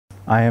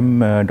I am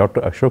Dr.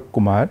 Ashok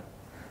Kumar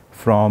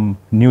from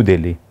New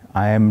Delhi.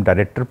 I am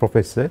Director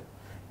Professor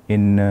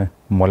in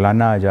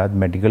Maulana Azad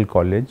Medical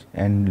College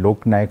and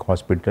Lok Nayak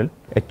Hospital.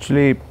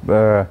 Actually,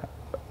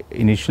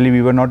 initially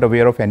we were not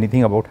aware of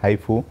anything about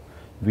HIFU.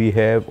 We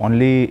have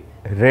only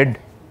read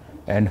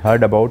and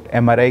heard about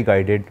MRI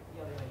guided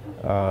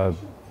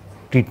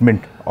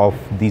treatment of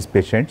these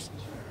patients.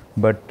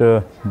 But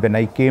when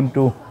I came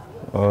to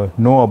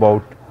know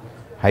about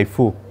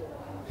HIFU,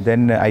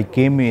 then I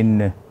came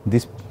in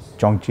this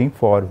Chongqing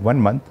for 1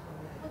 month,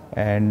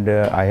 and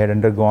I had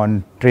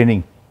undergone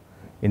training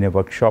in a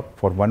workshop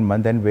for 1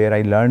 month, and where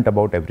I learnt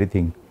about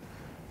everything.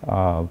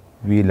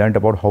 We learnt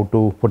about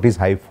what is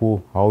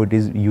HIFU, how it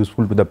is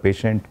useful to the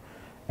patient,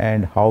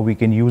 and how we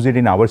can use it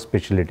in our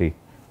specialty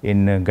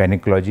in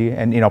gynecology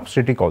and in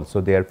obstetric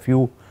also. There are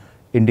few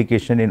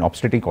indication in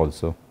obstetric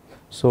also,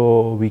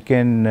 so we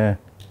can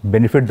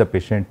benefit the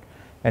patient.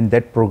 And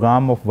that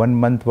program of 1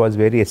 month was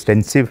very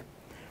extensive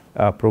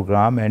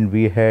program, and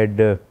we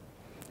had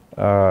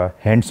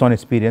hands-on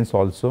experience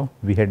also.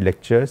 We had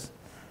lectures,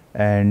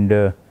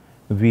 and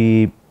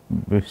we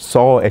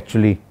saw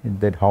actually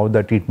that how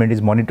the treatment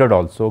is monitored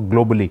also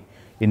globally.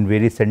 In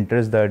various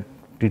centers the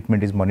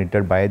treatment is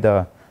monitored by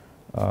the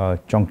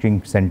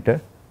Chongqing center,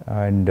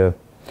 and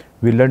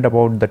we learned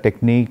about the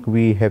technique.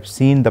 We have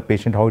seen the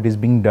patient, how it is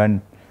being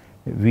done.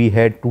 We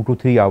had 2 to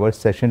 3 hours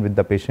session with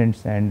the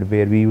patients, and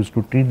where we used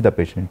to treat the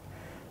patient,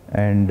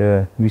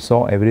 and we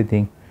saw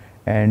everything.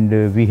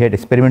 And we had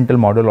experimental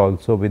model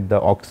also with the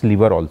ox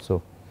liver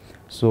also.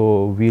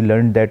 So we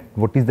learned that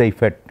what is the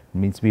effect,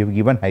 means we have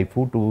given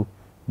HIFU to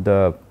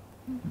the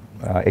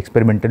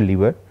experimental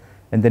liver,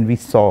 and then we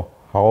saw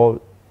how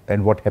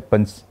and what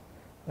happens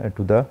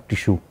to the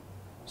tissue.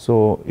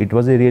 So it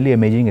was a really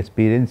amazing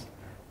experience,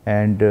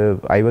 and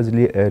I was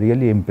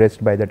really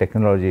impressed by the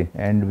technology,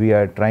 and we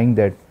are trying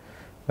that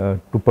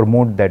to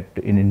promote that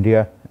in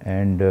India,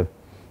 and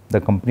the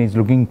company is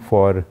looking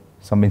for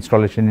some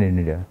installation in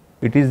India.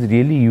 It is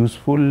really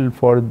useful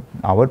for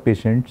our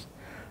patients.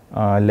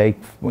 Like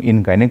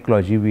in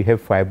gynecology, we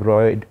have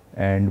fibroid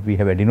and we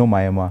have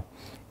adenomyoma.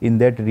 In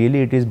that,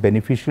 really it is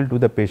beneficial to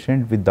the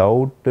patient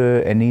without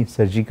any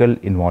surgical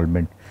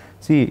involvement.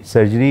 See,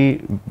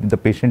 surgery, the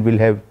patient will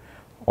have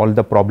all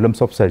the problems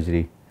of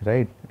surgery,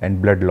 right,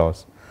 and blood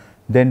loss.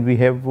 Then we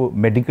have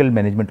medical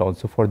management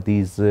also for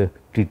these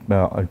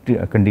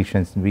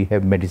conditions. We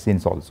have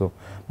medicines also,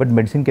 but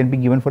medicine can be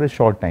given for a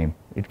short time.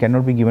 It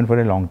cannot be given for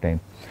a long time.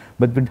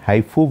 But with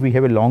HIFU, we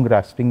have a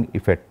long-lasting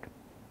effect,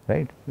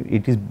 right?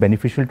 It is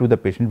beneficial to the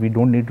patient. We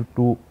don't need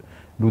to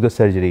do the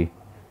surgery.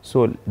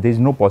 So there is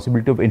no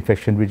possibility of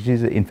infection,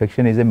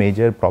 infection is a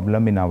major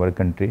problem in our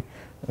country,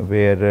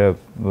 where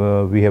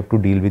we have to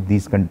deal with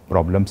these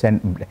problems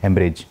and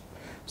hemorrhage.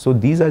 So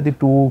these are the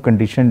two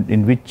conditions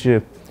in which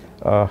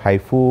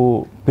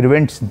HIFU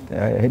prevents.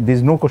 There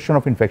is no question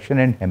of infection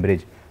and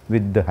hemorrhage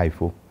with the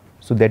HIFU.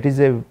 So that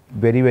is a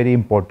very, very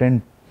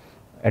important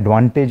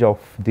advantage of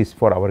this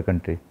for our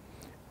country.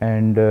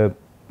 And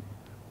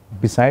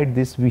beside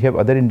this, we have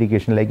other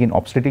indication, like in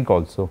obstetric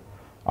also.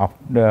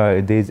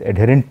 There is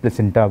adherent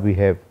placenta. We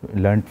have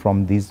learned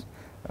from these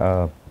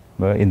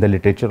in the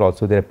literature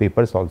also. There are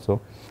papers also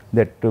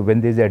that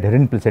when there is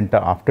adherent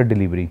placenta after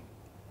delivery,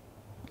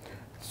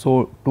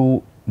 so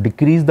to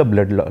decrease the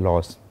blood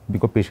loss,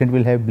 because patient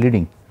will have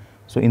bleeding.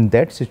 So in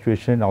that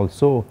situation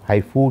also,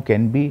 HIFU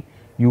can be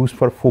used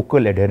for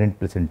focal adherent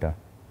placenta.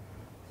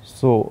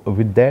 So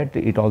with that,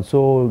 it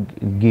also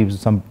gives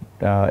some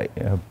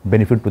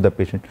benefit to the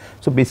patient.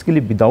 So basically,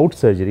 without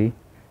surgery,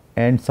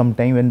 and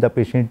sometime when the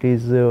patient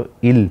is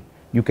ill,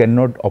 you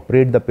cannot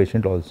operate the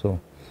patient also.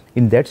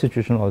 In that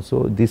situation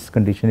also, this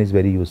condition is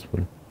very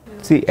useful.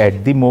 See,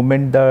 at the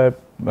moment the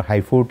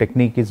HIFU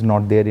technique is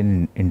not there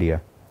in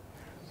India,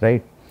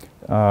 right?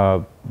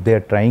 They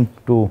are trying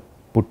to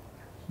put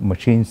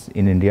machines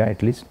in India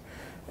at least,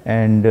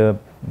 and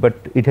but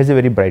it has a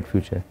very bright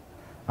future.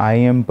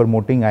 I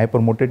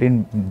promoted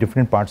in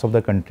different parts of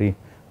the country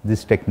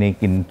this technique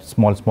in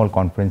small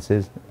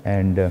conferences,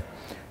 and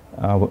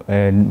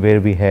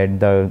where we had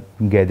the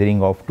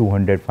gathering of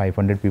 200,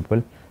 500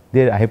 people.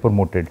 There I have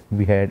promoted.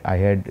 I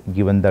had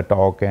given the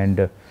talk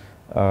and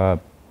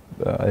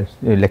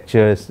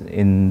lectures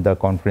in the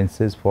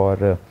conferences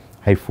for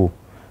HIFU,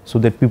 so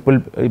that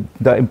people.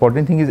 The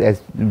important thing is,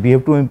 as we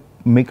have to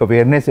make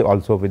awareness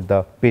also with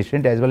the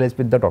patient as well as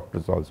with the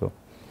doctors also.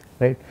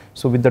 Right.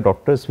 So with the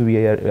doctors,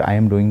 I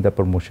am doing the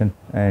promotion,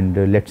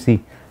 and let's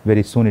see,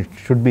 very soon it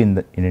should be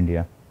in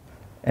India.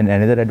 And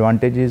another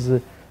advantage is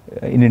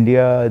in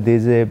India there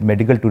is a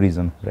medical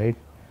tourism, right?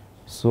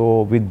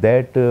 So with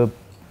that,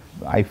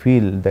 I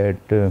feel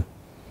that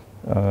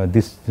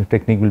this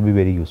technique will be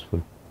very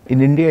useful.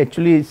 In India,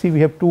 actually, see,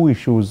 we have two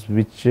issues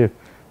which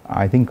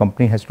I think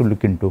company has to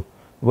look into.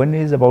 One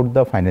is about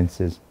the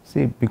finances.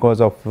 See, because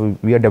of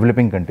we are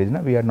developing countries, na?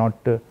 We are not.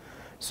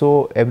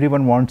 So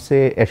everyone wants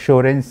a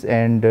assurance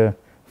and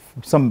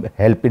some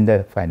help in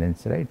the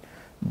finance, right,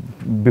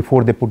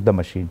 before they put the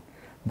machine.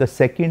 The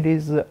second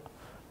is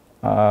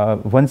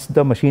once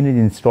the machine is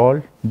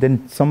installed,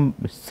 then some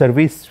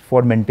service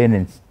for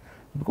maintenance,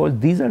 because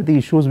these are the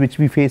issues which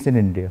we face in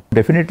India.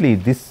 Definitely,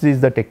 this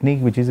is the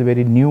technique which is a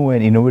very new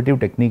and innovative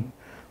technique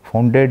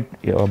founded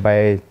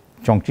by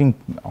Chongqing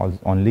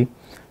only.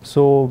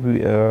 So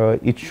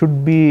it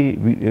should be,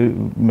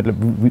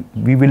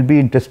 we will be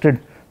interested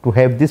to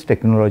have this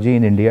technology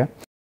in India.